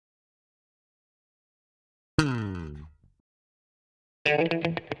Hi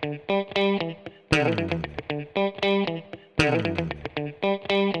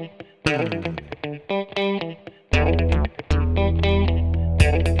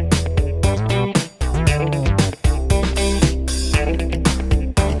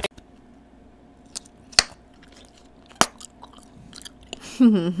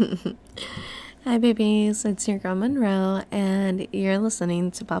babies, it's your girl Monroe, and you're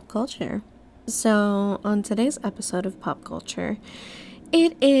listening to Pop Culture. So, on today's episode of Pop Culture,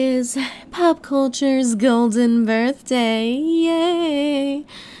 it is Pop Culture's golden birthday. Yay!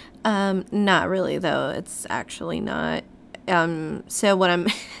 Not really though. It's actually not. So what I'm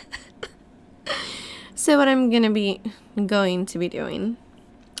going to be doing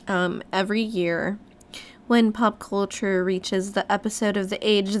every year when pop culture reaches the episode of the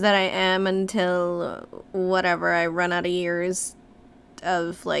age that I am until whatever I run out of years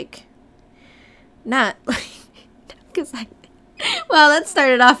of not because well, that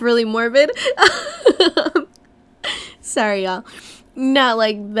started off really morbid. Sorry y'all, not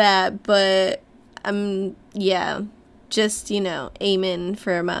like that, but just aiming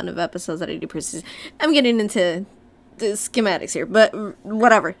for amount of episodes that I do per season. I'm getting into the schematics here, but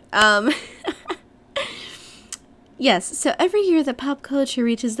whatever. Yes, so every year that pop culture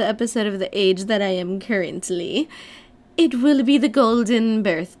reaches the episode of the age that I am currently, it will be the golden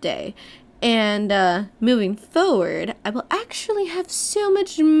birthday. And moving forward, I will actually have so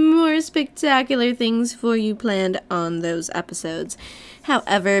much more spectacular things for you planned on those episodes.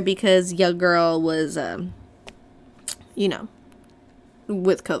 However, because your girl was,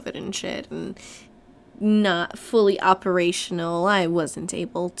 with COVID and shit and not fully operational, I wasn't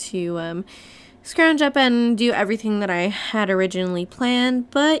able to, scrounge up and do everything that I had originally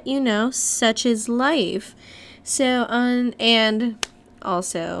planned, but such is life. So and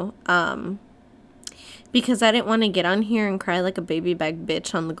also because I didn't want to get on here and cry like a baby back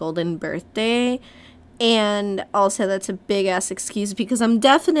bitch on the golden birthday, and also that's a big ass excuse because I'm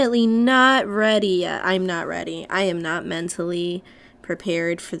definitely not ready yet. I'm not ready. I am not mentally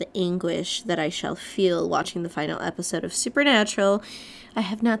prepared for the anguish that I shall feel watching the final episode of Supernatural. I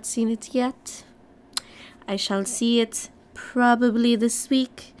have not seen it yet. I shall see it probably this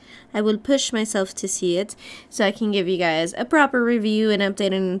week. I will push myself to see it so I can give you guys a proper review and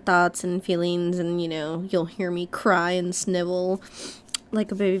update on thoughts and feelings, and you'll hear me cry and snivel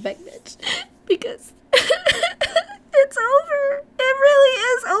like a baby back bitch because it's over. It really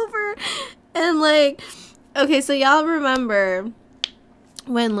is over. And okay, so y'all remember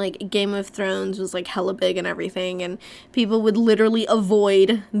when Game of Thrones was hella big and everything, and people would literally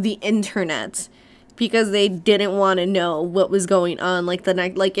avoid the internet because they didn't want to know what was going on the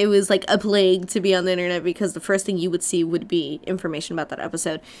night. It was a plague to be on the internet because the first thing you would see would be information about that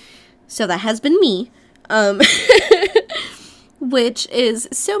episode. So that has been me, which is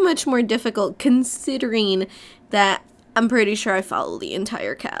so much more difficult considering that I'm pretty sure I follow the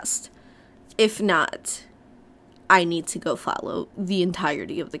entire cast. If not, I need to go follow the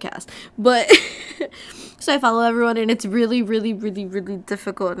entirety of the cast. But so I follow everyone, and it's really, really, really, really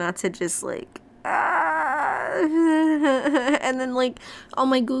difficult not to just and then all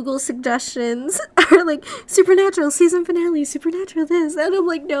my Google suggestions are Supernatural season finale, Supernatural this, and I'm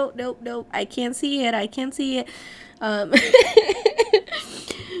no, I can't see it.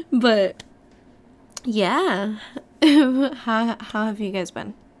 But yeah. How have you guys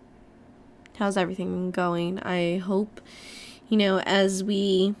been? How's everything going? I hope as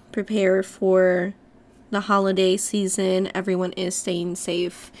we prepare for the holiday season, everyone is staying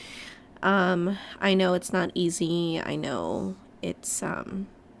safe. I know it's not easy. I know it's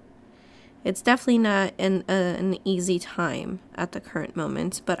definitely not an easy time at the current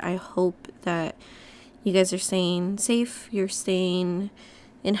moment, but I hope that you guys are staying safe, you're staying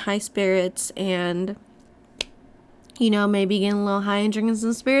in high spirits, and maybe getting a little high and drinking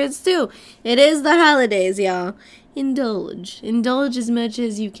some spirits too. It is the holidays, y'all. Indulge as much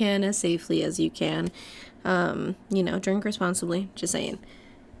as you can, as safely as you can. Drink responsibly, just saying.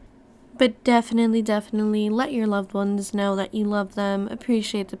 But definitely let your loved ones know that you love them,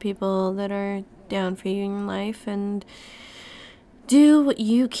 appreciate the people that are down for you in your life, and do what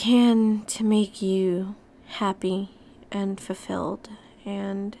you can to make you happy and fulfilled,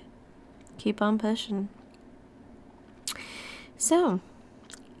 and keep on pushing. So,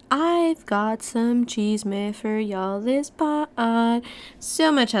 I've got some chisme for y'all this pod.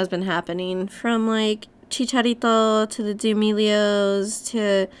 So much has been happening, from Chicharito to the D'Amelios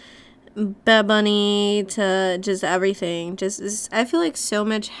to Bad Bunny to just everything. I feel like so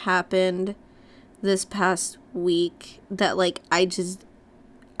much happened this past week that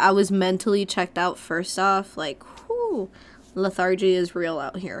I was mentally checked out first off. lethargy is real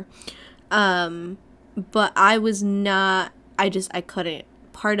out here. But I was not, I couldn't.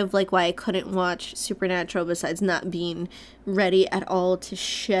 Part of like why I couldn't watch Supernatural, besides not being ready at all to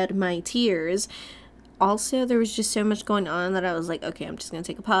shed my tears, also there was just so much going on that I was like, okay, I'm just gonna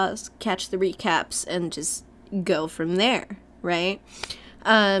take a pause, catch the recaps, and just go from there, right?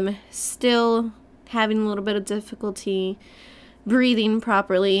 Still having a little bit of difficulty breathing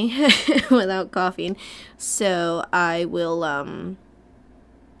properly without coughing, so I will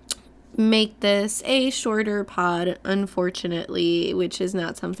make this a shorter pod, unfortunately, which is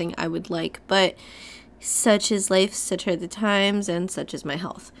not something I would like, but such is life, such are the times, and such is my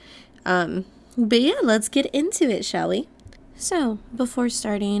health. But yeah, let's get into it, shall we? So, before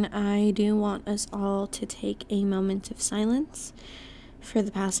starting, I do want us all to take a moment of silence for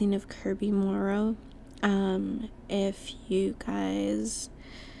the passing of Kirby Morrow. If you guys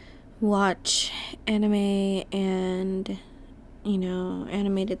watch anime and, you know,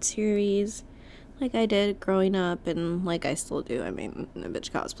 animated series like I did growing up, and like I still do, I mean, the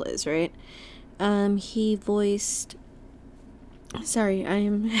bitch cosplays, right? He voiced, sorry, I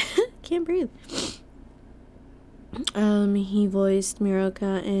am can't breathe. He voiced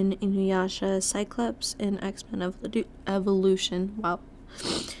Miroka in Inuyasha, Cyclops in X-Men Evolution. Wow.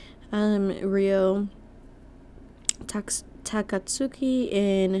 Ryo Takatsuki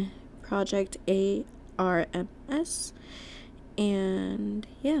in Project ARMS. And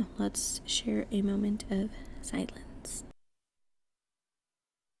yeah, let's share a moment of silence.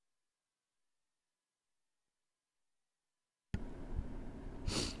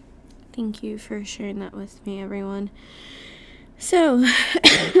 Thank you for sharing that with me, everyone. So,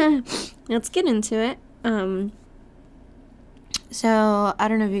 let's get into it. So, I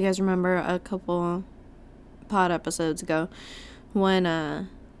don't know if you guys remember a couple pod episodes ago when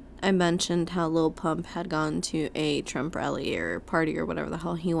I mentioned how Lil Pump had gone to a Trump rally or party or whatever the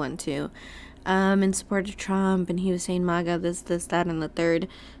hell he went to in support of Trump, and he was saying MAGA, this, that, and the third.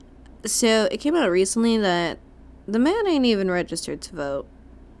 So, it came out recently that the man ain't even registered to vote.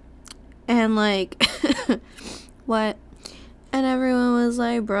 And, like, what? And everyone was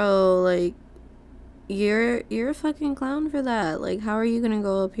like, bro, like, you're a fucking clown for that. Like, how are you gonna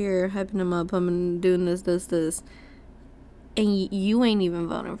go up here hyping him up, I'm doing this, and you ain't even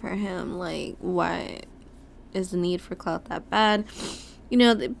voting for him? Like, why is the need for clout that bad? You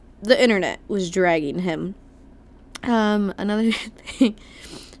know, the internet was dragging him. Another thing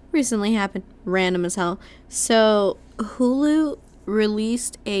recently happened, random as hell. So, Hulu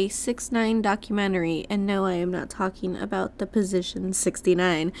released a 6ix9ine documentary, and no, I am not talking about the position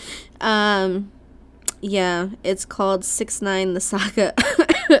 69. Yeah, it's called 6ix9ine: The Saga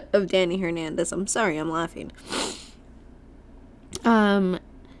of Danny Hernandez. I'm sorry, I'm laughing.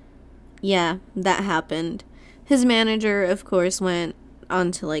 Yeah, that happened. His manager, of course, went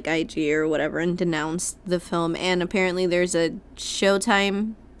onto like IG or whatever and denounced the film, and apparently there's a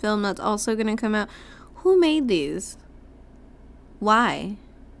Showtime film that's also gonna come out. Who made these? Why?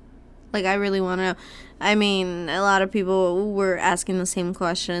 Like, I really want to know. I mean, a lot of people were asking the same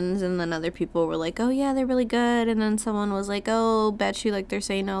questions, and then other people were like, oh yeah, they're really good, and then someone was like, oh, bet you, like, they're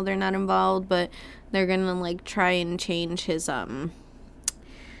saying no, they're not involved, but they're gonna, like, try and change his,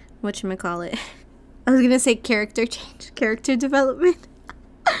 whatchamacallit? I was gonna say character development,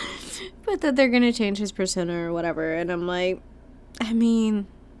 but that they're gonna change his persona or whatever, and I'm like, I mean,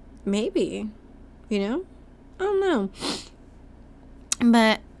 maybe, you know? I don't know.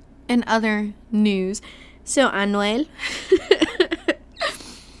 But in other news, so Anuel.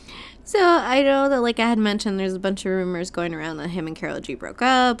 So I know that, like I had mentioned, there's a bunch of rumors going around that him and Karol G broke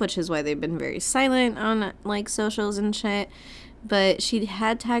up, which is why they've been very silent on like socials and shit. But she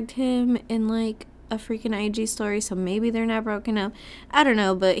had tagged him in like a freaking IG story, so maybe they're not broken up. I don't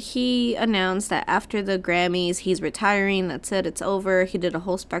know, but he announced that after the Grammys, he's retiring. That's it. It's over. He did a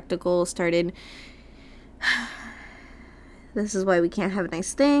whole spectacle, started... This is why we can't have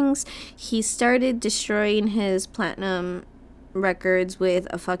nice things. He started destroying his platinum records with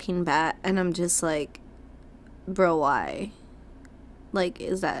a fucking bat, and I'm just like, bro, why? Like,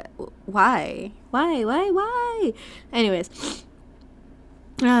 is that... Why? Anyways.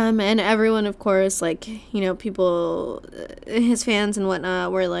 And everyone, of course, like, you know, people, his fans and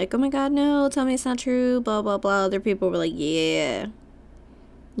whatnot were like, oh my god, no, tell me it's not true, blah, blah, blah. Other people were like, yeah,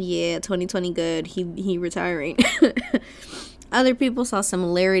 2020 good, he retiring. Other people saw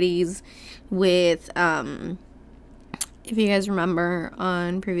similarities with, if you guys remember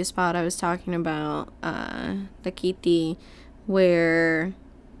on previous spot, I was talking about the Kitty, where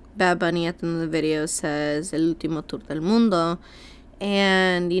Bad Bunny at the end of the video says El último tour del mundo,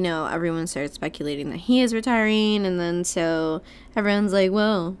 And, you know, everyone started speculating that he is retiring. And then so everyone's like,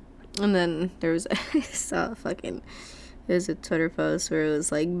 well, and then there was, I saw fucking, there's a Twitter post where it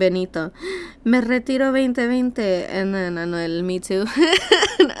was like, Benito, me retiro 2020. And then Anuel, me too.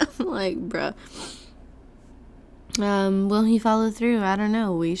 And I'm like, bruh. Will he follow through? I don't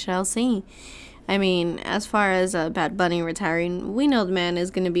know. We shall see. I mean, as far as Bad Bunny retiring, we know the man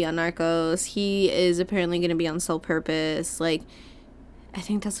is going to be on Narcos. He is apparently going to be on Sole Purpose. Like, I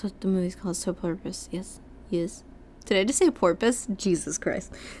think that's what the movie's called, Sole Purpose. Yes. Did I just say porpoise? Jesus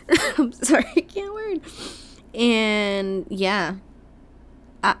Christ. I'm sorry, I can't word. And, yeah.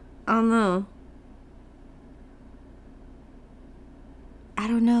 I don't know. I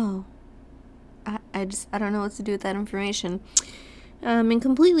don't know. I don't know what to do with that information. In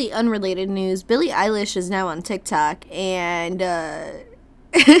completely unrelated news, Billie Eilish is now on TikTok, and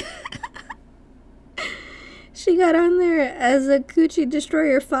she got on there as a Coochie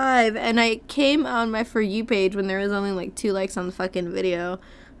Destroyer 5, and I came on my For You page when there was only like 2 likes on the fucking video,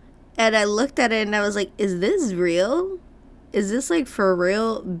 and I looked at it and I was like, is this real? Is this like for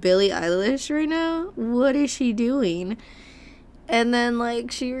real Billie Eilish right now? What is she doing? And then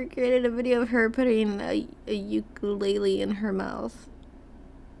like she recreated a video of her putting a ukulele in her mouth,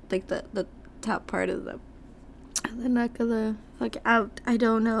 like the top part of the neck of the fuck out. I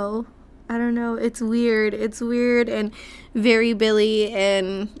don't know. It's weird and very Billie,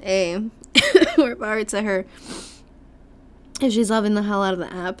 and more power to her if she's loving the hell out of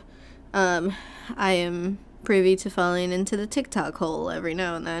the app. I am privy to falling into the TikTok hole every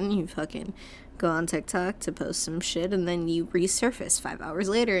now and then. You fucking go on TikTok to post some shit, and then you resurface 5 hours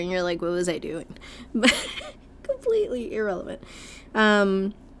later and you're like, what was I doing? But completely irrelevant.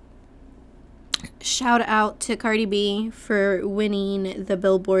 Shout out to Cardi B for winning the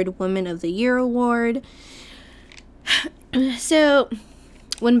Billboard Woman of the Year award. So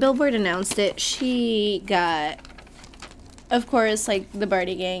when Billboard announced it, she got, of course, like the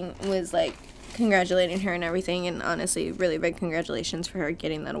Barty gang was like congratulating her and everything, and honestly really big congratulations for her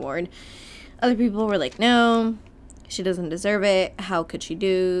getting that award. Other people were like, no, she doesn't deserve it. How could she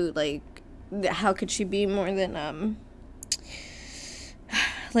do, like, how could she be more than,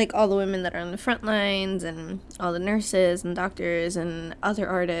 like, all the women that are on the front lines and all the nurses and doctors and other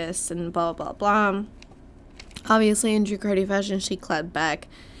artists and blah, blah, blah. Obviously, in true Cardi fashion, she clapped back.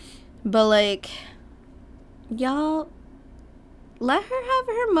 But, like, y'all, let her have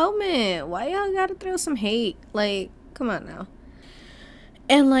her moment. Why y'all gotta throw some hate? Like, come on now.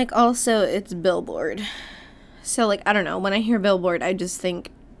 And, like, also, it's Billboard. So, like, I don't know. When I hear Billboard, I just think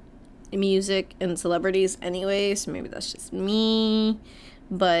music and celebrities anyway. So maybe that's just me.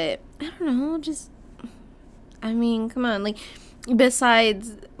 But, I don't know. Just, I mean, come on. Like,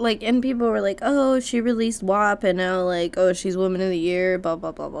 besides, like, and people were like, oh, she released WAP. And now, like, oh, she's Woman of the Year. Blah,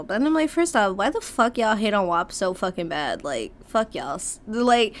 blah, blah, blah, blah. And I'm like, first off, why the fuck y'all hate on WAP so fucking bad? Like, fuck y'all.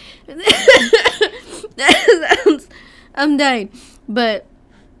 Like, I'm dying. But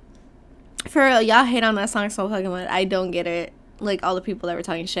for real, y'all hate on that song so fucking much. I don't get it. Like, all the people that were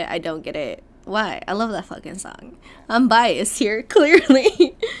talking shit, I don't get it. Why? I love that fucking song. I'm biased here,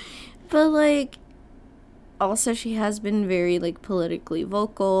 clearly. But, like, also she has been very, like, politically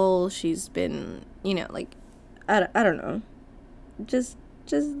vocal. She's been, you know, like, I don't know. Just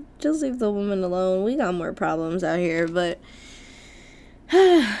leave the woman alone. We got more problems out here, but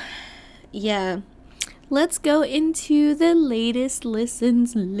yeah. Let's go into the latest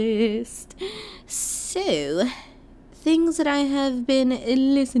listens list. So, things that I have been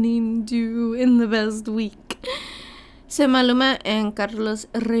listening to in the past week. So, Maluma and Carlos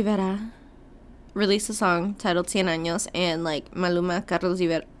Rivera released a song titled 100 Años, and like Maluma, Carlos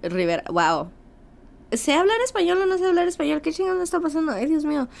Rivera, wow. ¿Sé hablar español o no sé hablar español? ¿Qué chingados está pasando? Ay, Dios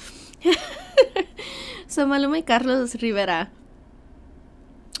mío. So, Maluma y Carlos Rivera,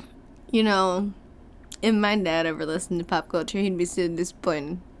 you know, if my dad ever listened to pop culture, he'd be so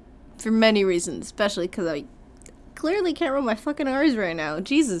disappointed for many reasons, especially because I clearly can't roll my fucking R's right now.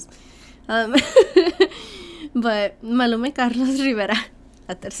 Jesus. But Maluma y Carlos Rivera,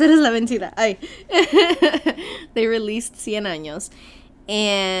 la tercera es la vencida. Ay. They released 100 Años,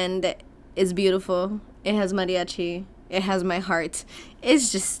 and it's beautiful. It has mariachi. It has my heart.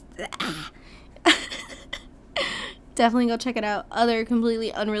 It's just definitely go check it out. Other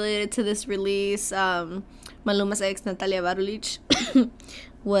completely unrelated to this release, Maluma's ex, Natalia Barulich,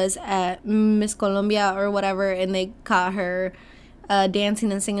 was at Miss Colombia or whatever, and they caught her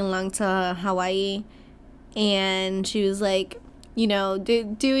dancing and singing along to Hawaii, and she was like, you know,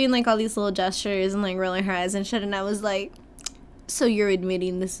 doing like all these little gestures and like rolling her eyes and shit, and I was like, so you're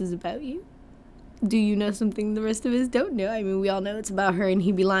admitting this is about you? do you know something the rest of us don't know? I mean, we all know it's about her, and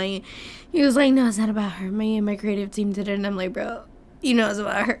he'd be lying. He was like, no, it's not about her. My creative team did it, and I'm like, bro, you know it's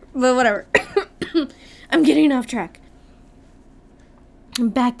about her. But whatever. I'm getting off track.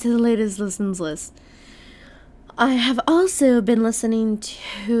 Back to the latest listens list. I have also been listening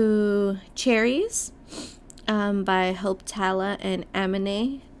to Cherries by Hope Tala and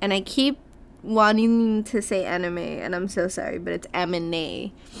Amine. And I keep wanting to say anime, and I'm so sorry, but it's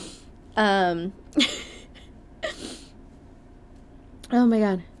Amine. Oh my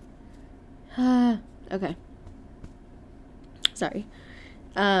god. Okay. Sorry.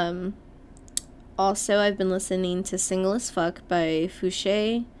 Also, I've been listening to Single as Fuck by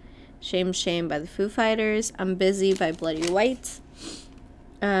Fouché, Shame Shame by the Foo Fighters, I'm Busy by Bloody White,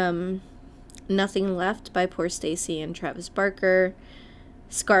 Nothing Left by Poor Stacy and Travis Barker,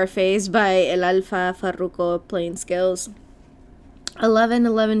 Scarface by El Alfa Farruko playing Skills,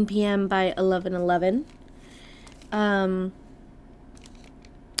 11:11 p.m. by 11:11.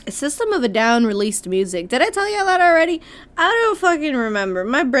 System of a Down released music. Did I tell you that already? I don't fucking remember.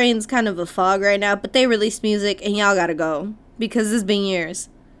 My brain's kind of a fog right now, but they released music and y'all gotta go. Because it's been years.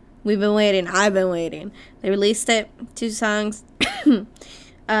 We've been waiting. I've been waiting. They released it. 2 songs.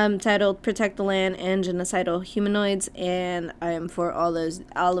 Titled Protect the Land and Genocidal Humanoids. And I am for all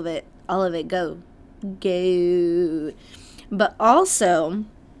of it. Go. But also,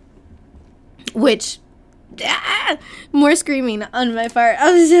 which... more screaming on my part.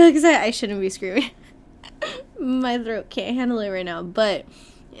 I was so excited. I shouldn't be screaming. My throat can't handle it right now. But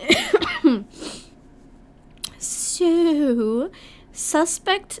so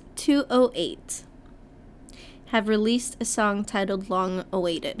Suspect 208 have released a song titled Long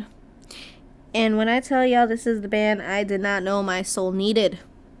Awaited. And when I tell y'all this is the band I did not know my soul needed.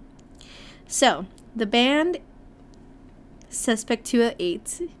 So the band Suspect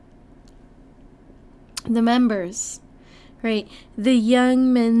 208, the members, right? The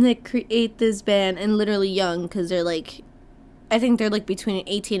young men that create this band, and literally young, because they're like, I think they're like between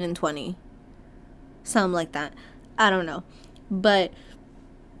 18 and 20. Something like that. I don't know. But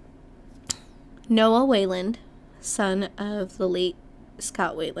Noah Wayland, son of the late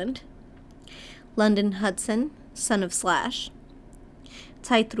Scott Wayland. London Hudson, son of Slash.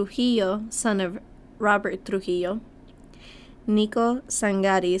 Ty Trujillo, son of Robert Trujillo. Nico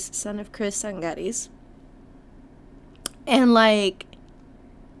Sangaris, son of Chris Sangaris. And like,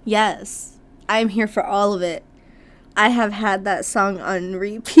 yes, I'm here for all of it. I have had that song on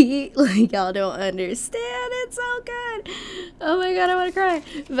repeat. Like, y'all don't understand. It's so good. Oh my god, I want to cry.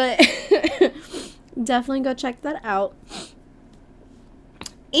 But definitely go check that out.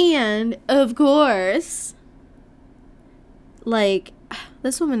 And, of course, like,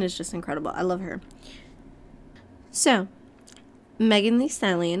 this woman is just incredible. I love her. So, Megan Thee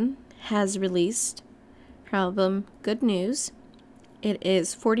Stallion has released her album Good News. It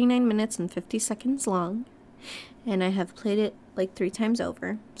is 49 minutes and 50 seconds long, and I have played it like 3 times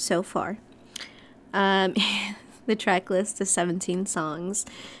over so far. The track list is 17 songs.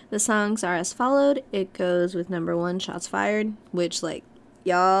 The songs are as followed. It goes with number 1, Shots Fired, which, like,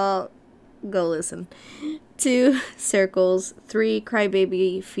 y'all go listen. 2, Circles. 3,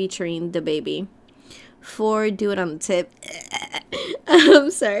 Crybaby featuring DaBaby. 4, Do It on the Tip.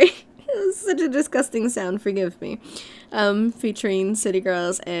 I'm sorry. It was such a disgusting sound. Forgive me. Featuring City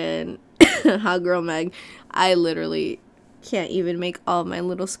Girls and Hot Girl Meg. I literally can't even make all my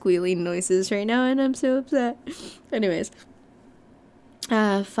little squealing noises right now, and I'm so upset. Anyways.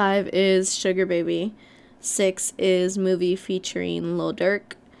 5 is Sugar Baby. 6 is Movie featuring Lil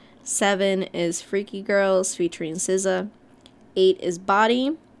Durk. 7 is Freaky Girls featuring SZA. 8 is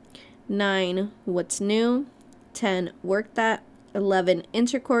Body. 9, What's New. 10, Work That. 11,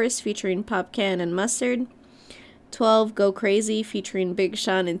 Intercourse featuring Popcan and Mustard. 12, Go Crazy featuring Big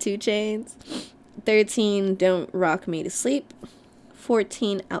Sean and 2 Chainz. 13, Don't Rock Me to Sleep.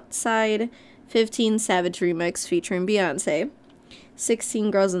 14, Outside. 15, Savage Remix featuring Beyonce.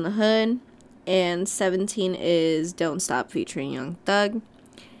 16, Girls in the Hood. And 17 is Don't Stop featuring Young Thug.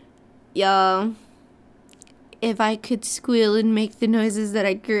 Y'all, if I could squeal and make the noises that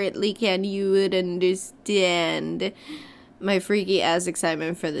I currently can, you would understand my freaky ass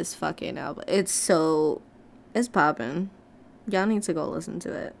excitement for this fucking album. It's poppin'. Y'all need to go listen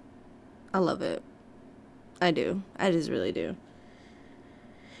to it. I love it. I do. I just really do.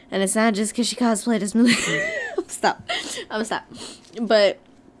 And it's not just because she cosplayed as Millie. I'm gonna stop. But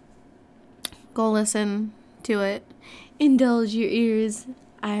go listen to it. Indulge your ears.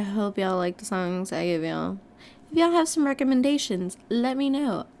 I hope y'all like the songs I give y'all. If y'all have some recommendations, let me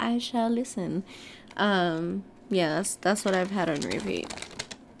know. I shall listen. Yeah, that's what I've had on repeat.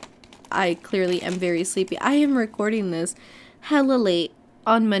 I clearly am very sleepy. I am recording this hella late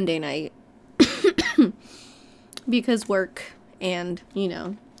on Monday night because work and, you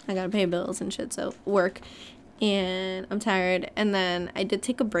know, I gotta pay bills and shit, so work. And I'm tired. And then I did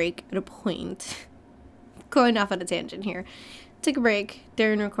take a break at a point. Going off on a tangent here. Took a break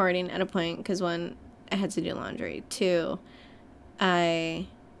during recording at a point because, one, I had to do laundry. Two, I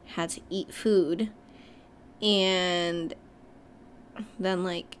had to eat food. And then,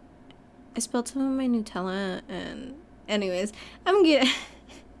 like, I spilled some of my Nutella. And anyways, I'm getting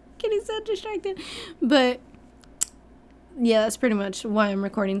so distracted. But yeah, that's pretty much why I'm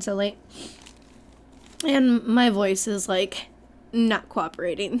recording so late. And my voice is, like, not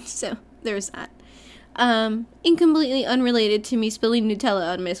cooperating. So there's that. Incompletely unrelated to me spilling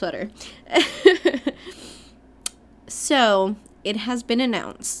Nutella on my sweater. So, it has been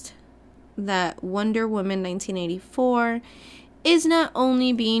announced that Wonder Woman 1984 is not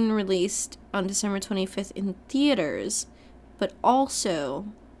only being released on December 25th in theaters, but also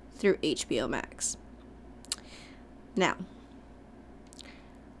through HBO Max. Now,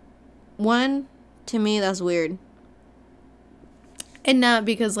 one, to me, that's weird. And not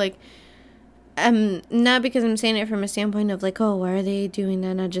because, like, not because I'm saying it from a standpoint of, like, oh, why are they doing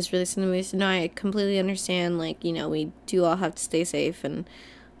that, not just releasing the movies? No, I completely understand, like, you know, we do all have to stay safe and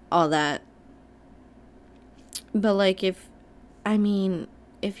all that. But, like, if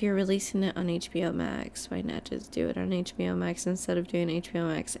you're releasing it on HBO Max, why not just do it on HBO Max instead of doing HBO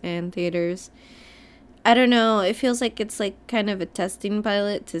Max and theaters? I don't know, it feels like it's, like, kind of a testing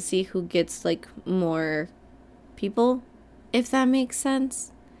pilot to see who gets, like, more people, if that makes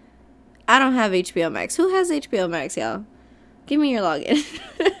sense. I don't have HBO Max. Who has HBO Max, y'all? Give me your login.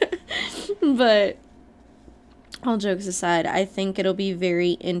 But all jokes aside, I think it'll be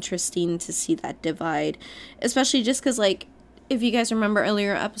very interesting to see that divide. Especially just because, like, if you guys remember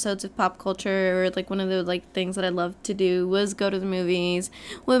earlier episodes of Pop Culture, or, like, one of the, like, things that I loved to do was go to the movies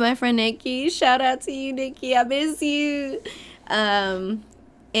with my friend Nikki. Shout out to you, Nikki. I miss you. And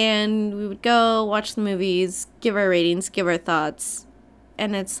we would go watch the movies, give our ratings, give our thoughts.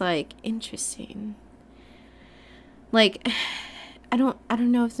 And it's, like, interesting. Like, I don't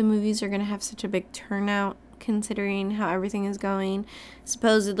know if the movies are going to have such a big turnout considering how everything is going.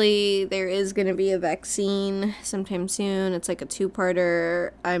 Supposedly, there is going to be a vaccine sometime soon. It's, like, a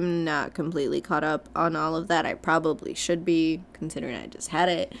 2-parter. I'm not completely caught up on all of that. I probably should be, considering I just had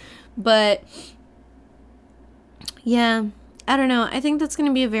it. But, yeah, I don't know. I think that's going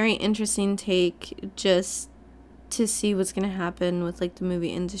to be a very interesting take, just to see what's going to happen with, like, the movie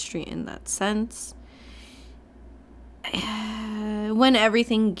industry in that sense. When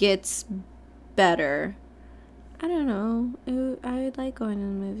everything gets better. I don't know. I would like going to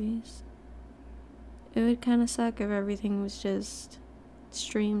the movies. It would kind of suck if everything was just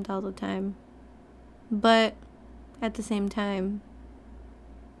streamed all the time. But at the same time,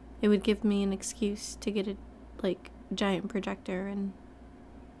 it would give me an excuse to get a, like, giant projector and,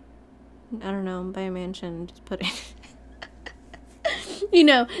 I don't know, buy a mansion and just put it, you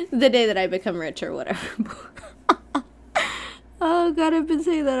know, the day that I become rich or whatever. Oh god, I've been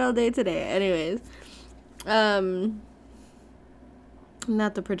saying that all day today. Anyways,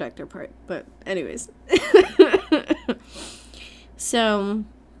 not the projector part, but anyways. So,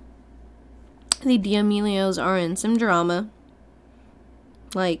 the D'Amelios are in some drama,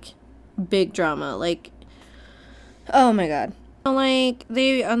 like, big drama, like, oh my god. Like,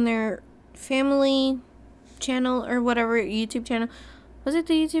 they, on their family channel or whatever, YouTube channel, was it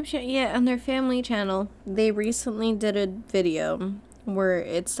the YouTube channel? Yeah, on their family channel, they recently did a video where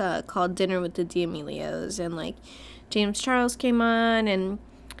it's called Dinner with the D'Amelios, and, like, James Charles came on, and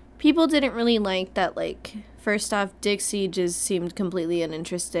people didn't really like that, like, first off, Dixie just seemed completely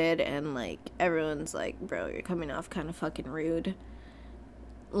uninterested, and, like, everyone's like, bro, you're coming off kind of fucking rude.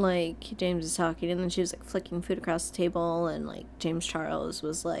 Like, James is talking, and then she was, like, flicking food across the table, and, like, James Charles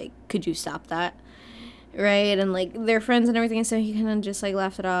was like, could you stop that? Right? And, like, they're friends and everything, so he kind of just, like,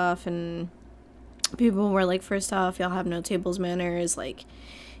 laughed it off, and people were like, first off, y'all have no tables manners. Like,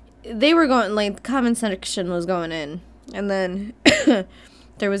 they were going, like, the comment section was going in, and then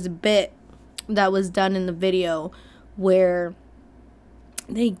there was a bit that was done in the video where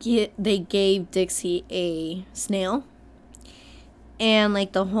they gave Dixie a snail, and,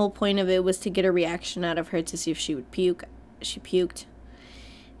 like, the whole point of it was to get a reaction out of her to see if she would puke. She puked.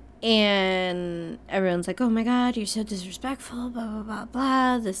 And everyone's like, oh my god, you're so disrespectful, blah, blah, blah,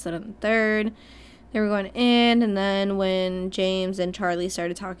 blah, this, that, and the third. They were going in, and then when James and Charlie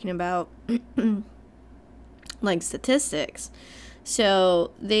started talking about, like, statistics,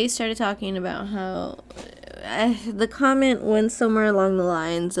 So they started talking about how the comment went somewhere along the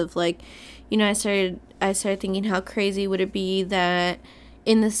lines of like, I started thinking how crazy would it be that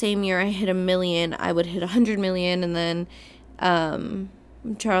in the same year I hit 1 million, I would hit 100 million, and then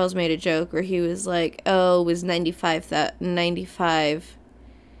Charles made a joke where he was like, "Oh, was 95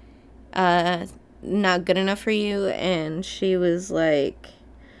 not good enough for you?" And she was like,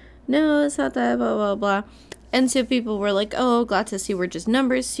 "No, it's not that, blah blah blah." And so people were like, "Oh, glad to see we're just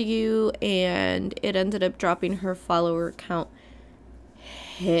numbers to you," and it ended up dropping her follower count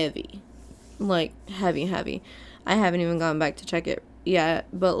heavy. Like, heavy. I haven't even gone back to check it yet,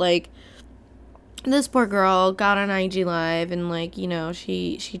 but like, this poor girl got on IG Live, and like,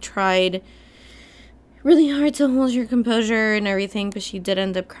 she tried really hard to hold her composure and everything, but she did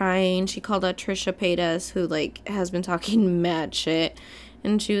end up crying. She called out Trisha Paytas, who like has been talking mad shit,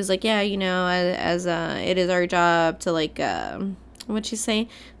 and she was like, yeah, as it is our job to like what'd she say,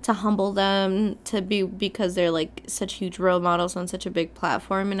 to humble them, to be, because they're like such huge role models on such a big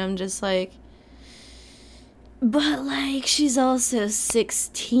platform. And I'm just like, but like, she's also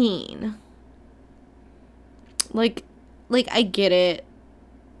 16. Like I get it.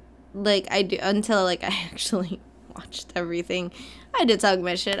 Like, I do, until like I actually watched everything. I did talk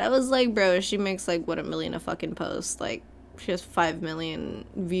my shit. I was like, bro, she makes like what, 1 million a fucking post. Like, she has 5 million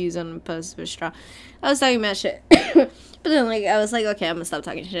views on a post of a straw. I was talking my shit. But then like I was like, okay, I'm gonna stop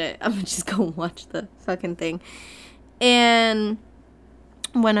talking shit. I'm gonna just go watch the fucking thing. And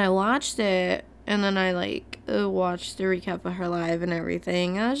when I watched it, and then I like watched the recap of her live and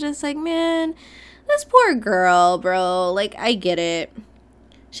everything, I was just like, man, this poor girl, bro. Like, I get it.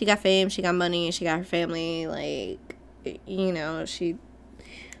 She got fame, she got money, she got her family, like, she,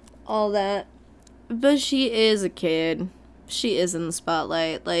 all that. But she is a kid. She is in the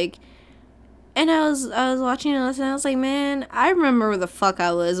spotlight, like, and I was watching this, and I was like, man, I remember where the fuck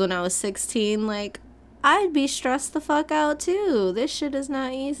I was when I was 16. Like, I'd be stressed the fuck out too. This shit is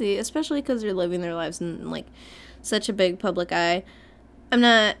not easy, especially because they're living their lives in like such a big public eye. I'm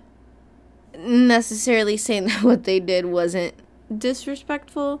not necessarily saying that what they did wasn't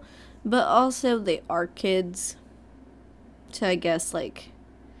disrespectful, but also they are kids, so I guess like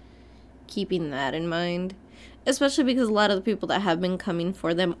keeping that in mind, especially because a lot of the people that have been coming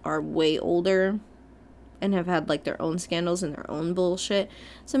for them are way older and have had like their own scandals and their own bullshit.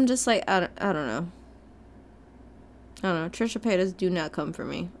 So I'm just like, I don't know. Trisha Paytas, do not come for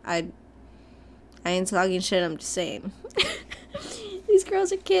me. I ain't talking shit, I'm just saying. These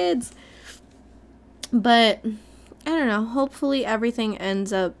girls are kids. But I don't know, hopefully everything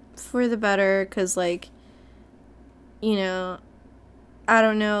ends up for the better, because like, I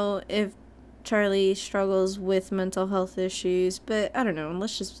don't know if Charlie struggles with mental health issues, but I don't know,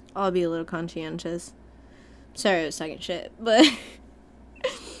 let's just all be a little conscientious. Sorry I was talking shit, but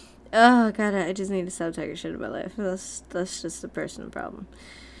oh god, I just need to stop talking shit about life. That's just a personal problem.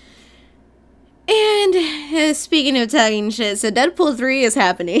 And speaking of talking shit, so Deadpool 3 is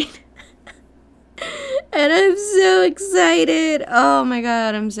happening. And I'm so excited. Oh my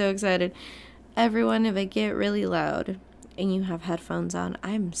god, I'm so excited. Everyone, if I get really loud and you have headphones on,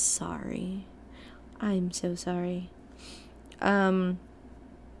 I'm sorry. I'm so sorry. Yeah,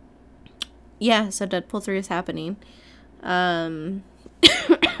 so Deadpool 3 is happening. There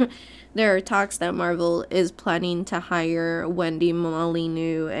are talks that Marvel is planning to hire Wendy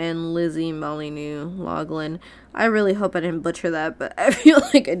Molyneux and Lizzie Molyneux Loughlin. I really hope I didn't butcher that, but I feel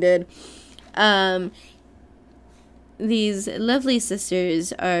like I did. These lovely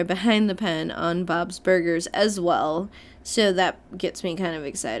sisters are behind the pen on Bob's Burgers as well. So that gets me kind of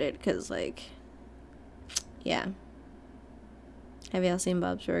excited because, like, yeah. Have y'all seen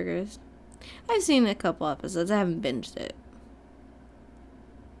Bob's Burgers? I've seen a couple episodes. I haven't binged it.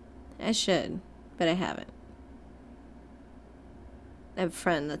 I should, but I haven't. I have a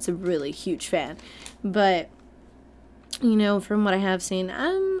friend that's a really huge fan. But, from what I have seen,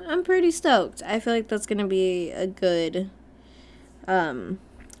 I'm pretty stoked. I feel like that's going to be a good,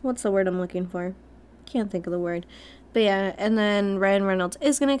 what's the word I'm looking for? Can't think of the word. But yeah, and then Ryan Reynolds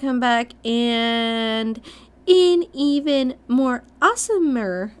is going to come back, and in even more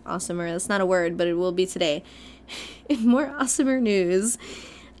awesomer, that's not a word, but it will be today, in more awesomer news,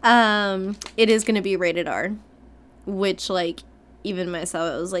 it is going to be rated R, which, like, even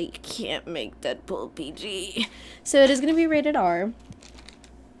myself, I was like, you can't make Deadpool PG. So it is going to be rated R.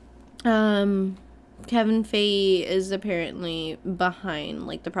 Kevin Feige is apparently behind,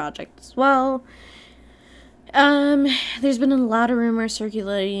 like, the project as well. There's been a lot of rumors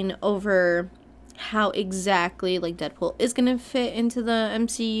circulating over how exactly, like, Deadpool is going to fit into the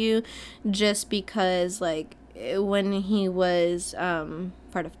MCU, just because, like, when he was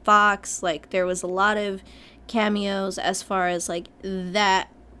part of Fox, like there was a lot of cameos as far as like that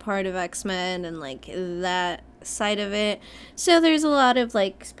part of X-Men and like that side of it. So there's a lot of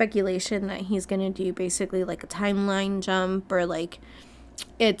like speculation that he's gonna do basically like a timeline jump, or like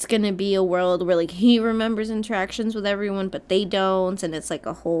it's gonna be a world where like he remembers interactions with everyone but they don't, and it's like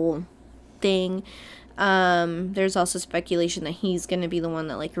a whole thing. There's also speculation that he's gonna be the one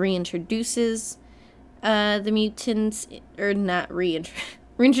that like reintroduces the mutants, or not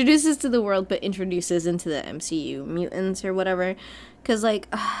reintroduces to the world, but introduces into the MCU mutants or whatever. Because, like,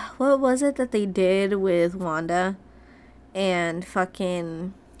 what was it that they did with Wanda and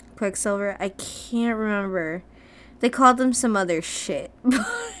fucking Quicksilver? I can't remember. They called them some other shit.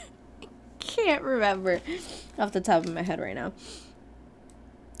 Can't remember off the top of my head right now.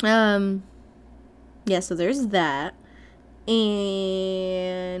 Yeah, so there's that.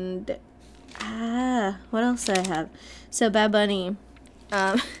 And what else do I have? So Bad Bunny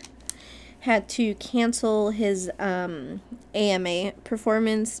had to cancel his AMA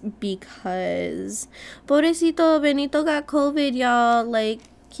performance because pobrecito Benito got COVID, y'all. Like,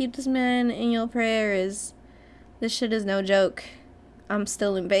 keep this man in your prayers. This shit is no joke. I'm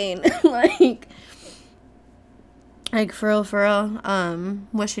still in pain. like for real.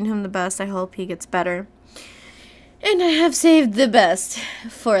 Wishing him the best. I hope he gets better. And I have saved the best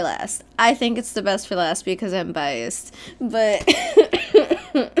for last. I think it's the best for last because I'm biased. But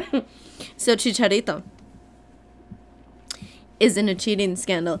so Chicharito is in a cheating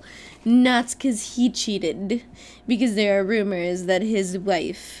scandal. Not because he cheated. Because there are rumors that his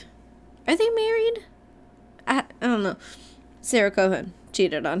wife... Are they married? I don't know. Sarah Cohen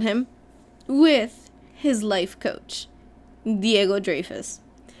cheated on him with his life coach, Diego Dreyfus.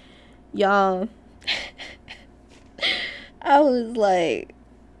 Y'all... I was like,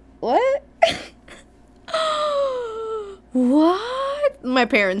 what? What? My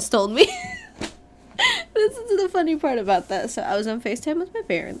parents told me. This is the funny part about that. So I was on FaceTime with my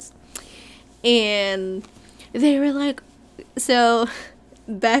parents. And they were like, so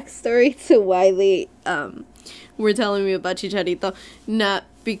backstory to why they were telling me about Chicharito. Not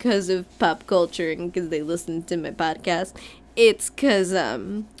because of pop culture and because they listened to my podcast. It's because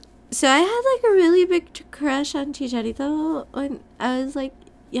so I had like a really big crush on Chicharito when I was like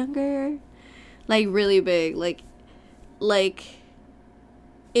younger, like really big, like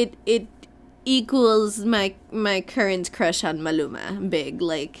it equals my current crush on Maluma, big,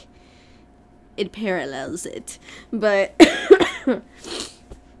 like it parallels it. But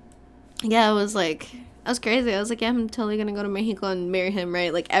yeah, I was crazy. I was like, yeah, I'm totally gonna go to Mexico and marry him,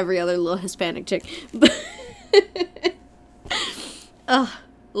 right? Like every other little Hispanic chick. But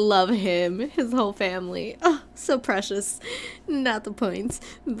love him, his whole family. Oh, so precious. Not the point.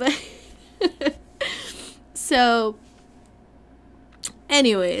 But so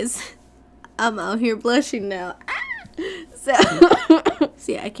anyways, I'm out here blushing now. So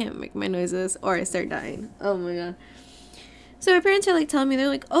see, I can't make my noises or I start dying. Oh my god. So my parents are like telling me, they're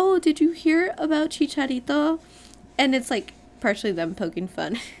like, oh, did you hear about Chicharito? And it's like partially them poking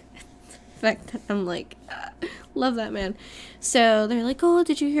fun. In fact, I'm like, love that man. So they're like, oh,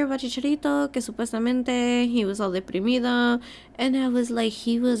 did you hear about Chicharito? Que supuestamente he was all deprimido. And I was like,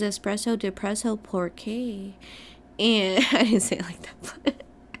 he was espresso depresso por qué? And I didn't say it like that, but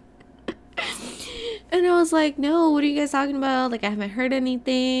and I was like, no, what are you guys talking about? Like, I haven't heard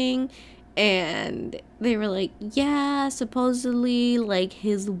anything. And they were like, yeah, supposedly, like,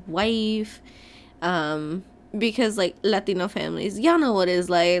 his wife, because, like, Latino families, y'all know what it's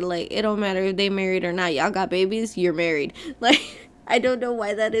like, it don't matter if they married or not, y'all got babies, you're married. Like, I don't know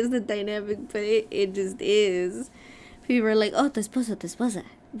why that is the dynamic, but it just is. People are like, oh, tu esposa,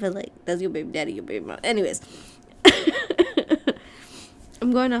 but, like, that's your baby daddy, your baby mom. Anyways,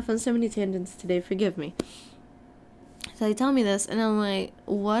 I'm going off on so many tangents today, forgive me. So they tell me this, and I'm like,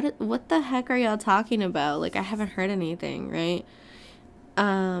 what the heck are y'all talking about? Like, I haven't heard anything, right?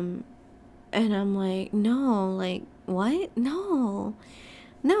 And I'm like, no, like, what? No,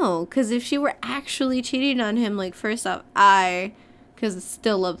 because if she were actually cheating on him, like, first off, because I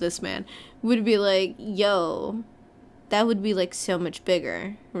still love this man, would be like, yo, that would be, like, so much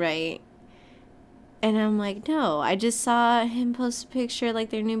bigger, right? And I'm like, no, I just saw him post a picture,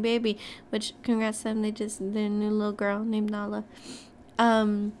 like, their new baby, which, congrats to them, their new little girl named Nala. But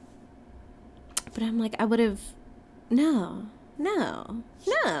I'm like, I would have, no, not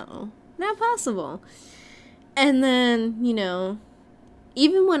possible. And then, you know,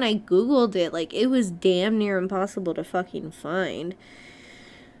 even when I Googled it, like, it was damn near impossible to fucking find.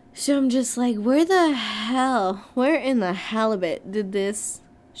 So I'm just like, where in the halibut did this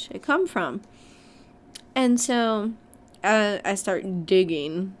shit come from? And so I start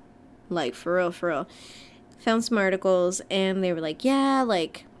digging, like, for real, for real. Found some articles, and they were like, yeah,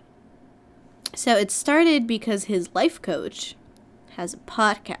 like, so it started because his life coach has a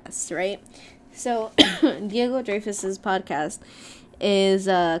podcast, right? So Diego Dreyfus's podcast is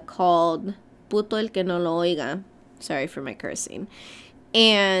called Puto el que no lo oiga. Sorry for my cursing.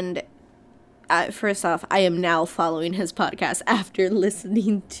 And first off, I am now following his podcast after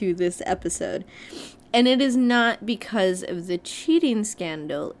listening to this episode. And it is not because of the cheating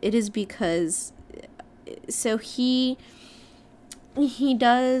scandal. It is because, so he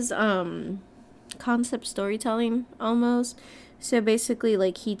does concept storytelling almost. So basically,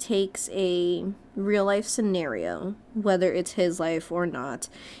 like, he takes a real life scenario, whether it's his life or not,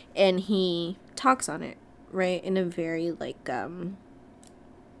 and he talks on it, right, in a very, like,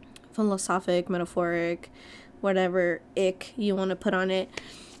 philosophic, metaphoric, whatever ick you want to put on it.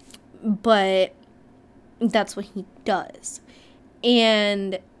 But that's what he does.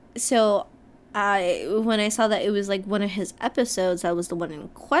 And so when I saw that it was, like, one of his episodes that was the one in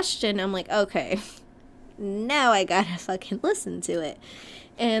question, I'm like, okay, now I gotta fucking listen to it.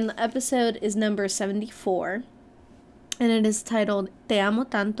 And the episode is number 74, and it is titled Te amo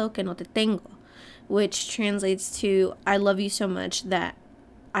tanto que no te tengo, which translates to I love you so much that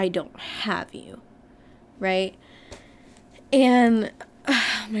I don't have you, right? And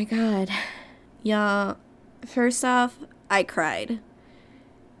oh my god, y'all, first off, I cried.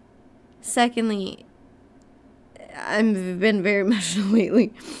 Secondly, I've been very emotional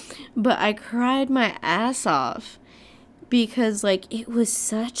lately, but I cried my ass off because, like, it was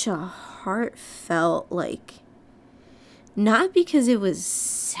such a heartfelt, like, not because it was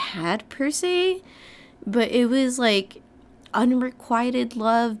sad per se, but it was, like, unrequited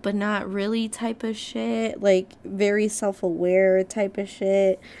love, but not really type of shit, like, very self-aware type of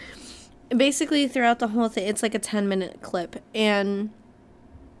shit. Basically, throughout the whole thing, it's, like, a 10-minute clip, and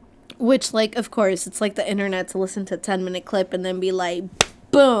which, like, of course, it's like the internet to listen to a 10-minute clip and then be like,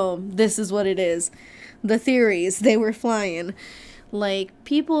 boom, this is what it is. The theories, they were flying. Like,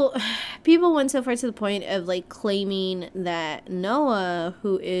 people went so far to the point of, like, claiming that Noah,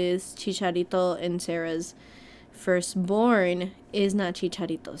 who is Chicharito and Sarah's firstborn, is not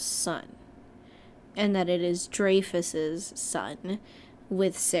Chicharito's son. And that it is Dreyfus's son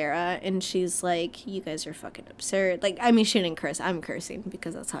with Sarah, and she's like, you guys are fucking absurd. Like, I mean, she didn't curse. I'm cursing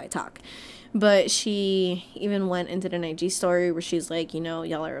because that's how I talk. But she even went into an IG story where she's like, you know,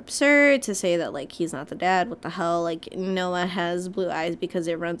 y'all are absurd to say that, like, he's not the dad. What the hell? Like, Noah has blue eyes because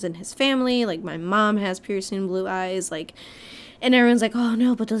it runs in his family. Like, my mom has piercing blue eyes. Like, and everyone's like, oh,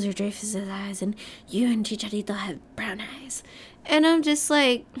 no, but those are Dreyfus's eyes, and you and Chicharito have brown eyes. And I'm just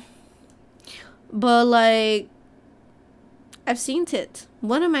like, but, like, I've seen it.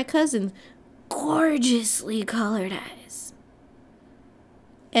 One of my cousins, gorgeously colored eyes.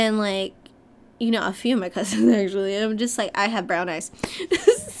 And, like, you know, a few of my cousins, actually. And I'm just like, I have brown eyes.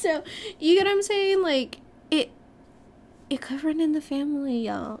 So, you get what I'm saying? Like, it could run in the family,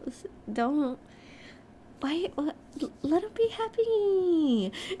 y'all. Don't. Why? Let him be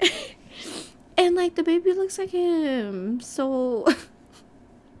happy. And, like, the baby looks like him. So,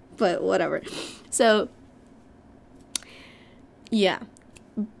 but whatever. So, yeah.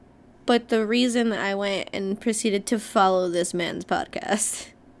 But the reason that I went and proceeded to follow this man's podcast,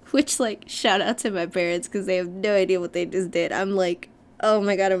 which, like, shout out to my parents because they have no idea what they just did. I'm like, oh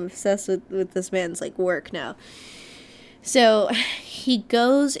my god, I'm obsessed with this man's, like, work now. So he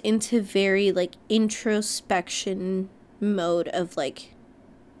goes into very, like, introspection mode of, like,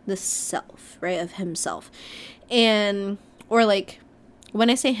 the self, right, of himself. And, or, like, when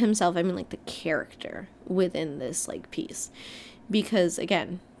I say himself, I mean, like, the character within this, like, piece. Because,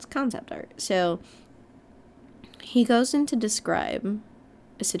 again, it's concept art. So he goes in to describe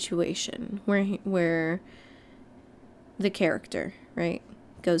a situation where the character, right,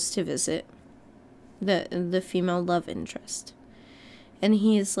 goes to visit the female love interest. And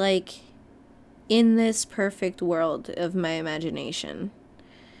he's like, in this perfect world of my imagination,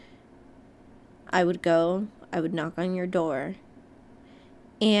 I would go, I would knock on your door,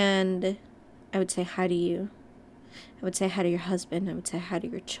 and I would say hi to you. I would say hi to your husband. I would say hi to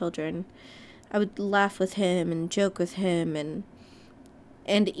your children. I would laugh with him and joke with him and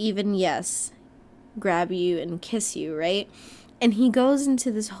even, yes, grab you and kiss you, right? And he goes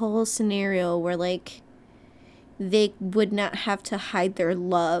into this whole scenario where, like, they would not have to hide their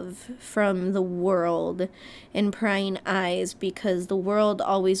love from the world and prying eyes, because the world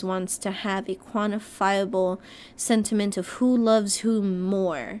always wants to have a quantifiable sentiment of who loves who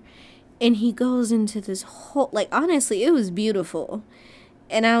more. And he goes into this whole, like, honestly, it was beautiful.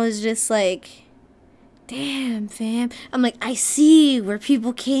 And I was just like, damn, fam. I'm like, I see where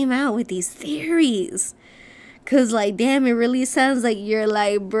people came out with these theories. Cause like, damn, it really sounds like you're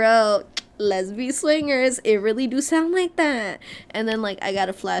like, bro, let's be swingers. It really do sound like that. And then like I got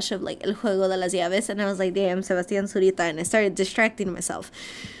a flash of like El Juego de las Llaves, and I was like, damn, Sebastián Zurita, and I started distracting myself.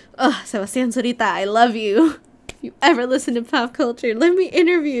 Oh, Sebastián Zurita, I love you. If you ever listen to pop culture, let me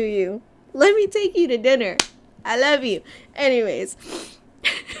interview you. Let me take you to dinner. I love you. Anyways,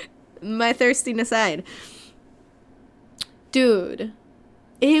 my thirsting aside. Dude,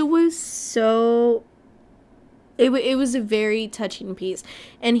 it was so... It was a very touching piece.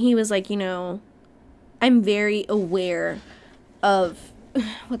 And he was like, you know, I'm very aware of...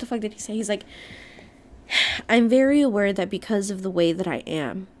 What the fuck did he say? He's like, I'm very aware that because of the way that I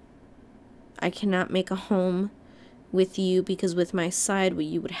am, I cannot make a home with you, because with my side, what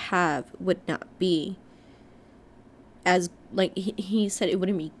you would have would not be as, like, he said it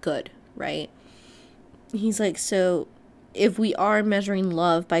wouldn't be good, right? He's like, so if we are measuring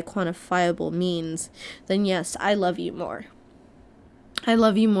love by quantifiable means, then yes, I love you more. I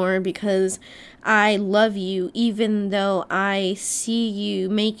love you more because I love you even though I see you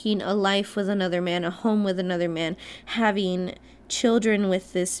making a life with another man, a home with another man, having children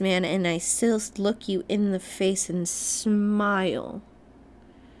with this man, and I still look you in the face and smile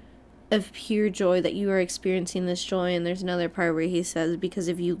of pure joy that you are experiencing this joy. And there's another part where he says, because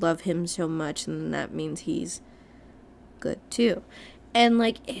if you love him so much, then that means he's good too. And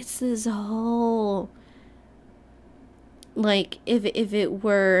like, it's this whole, like, if it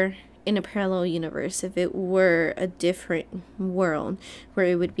were in a parallel universe, if it were a different world where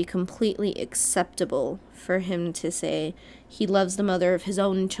it would be completely acceptable for him to say he loves the mother of his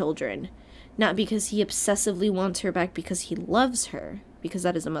own children, not because he obsessively wants her back, because he loves her, because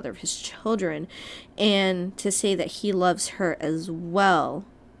that is the mother of his children, and to say that he loves her as well.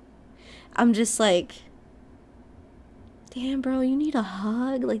 I'm just like, damn, bro, you need a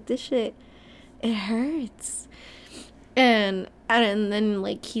hug. Like, this shit, it hurts. And then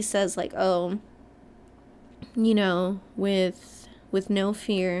like he says like, oh, you know, with no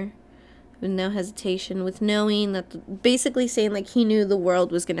fear, with no hesitation, with knowing that basically saying like he knew the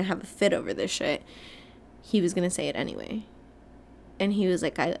world was gonna have a fit over this shit, he was gonna say it anyway. And he was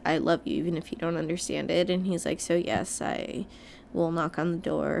like, I love you even if you don't understand it. And he's like, so yes, I will knock on the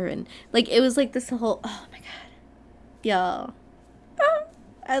door. And like, it was like this whole, oh my god, y'all, oh,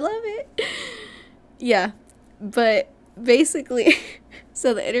 I love it. Yeah, but basically,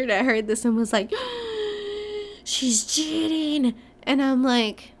 so the internet heard this and was like, she's cheating. And I'm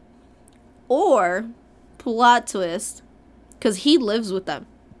like, or plot twist, because he lives with them,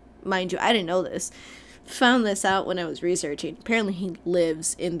 mind you. I didn't know this, found this out when I was researching. Apparently he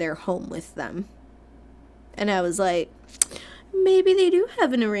lives in their home with them. And I was like, maybe they do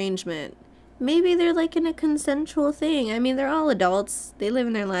have an arrangement. Maybe they're like in a consensual thing. I mean, they're all adults, they live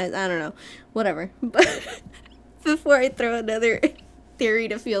in their lives. I don't know, whatever. But before I throw another theory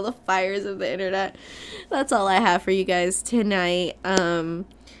to fuel the fires of the internet, that's all I have for you guys tonight.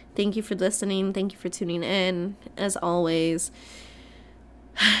 Thank you for listening. Thank you for tuning in. As always,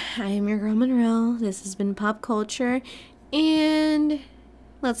 I am your girl Monroe. This has been Pop Culture. And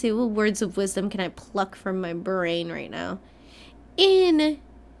let's see, what words of wisdom can I pluck from my brain right now? In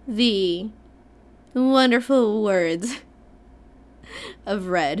the wonderful words of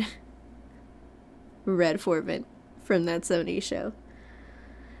Red Foreman from That 70s Show.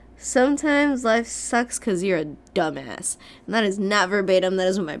 Sometimes life sucks because you're a dumbass. And that is not verbatim. That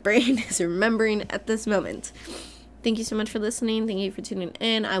is what my brain is remembering at this moment. Thank you so much for listening. Thank you for tuning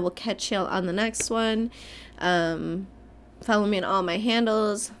in. I will catch y'all on the next one. Follow me on all my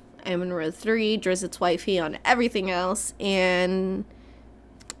handles. I'm in row 3. Drizzit's wifey on everything else. And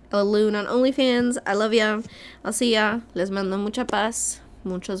Loon on OnlyFans. I love ya. I'll see ya. Les mando mucha paz.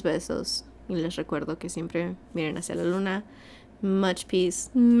 Muchos besos. Y les recuerdo que siempre miren hacia la luna. Much peace,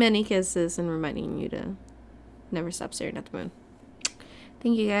 many kisses, and reminding you to never stop staring at the moon.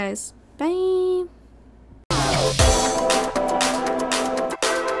 Thank you guys. Bye.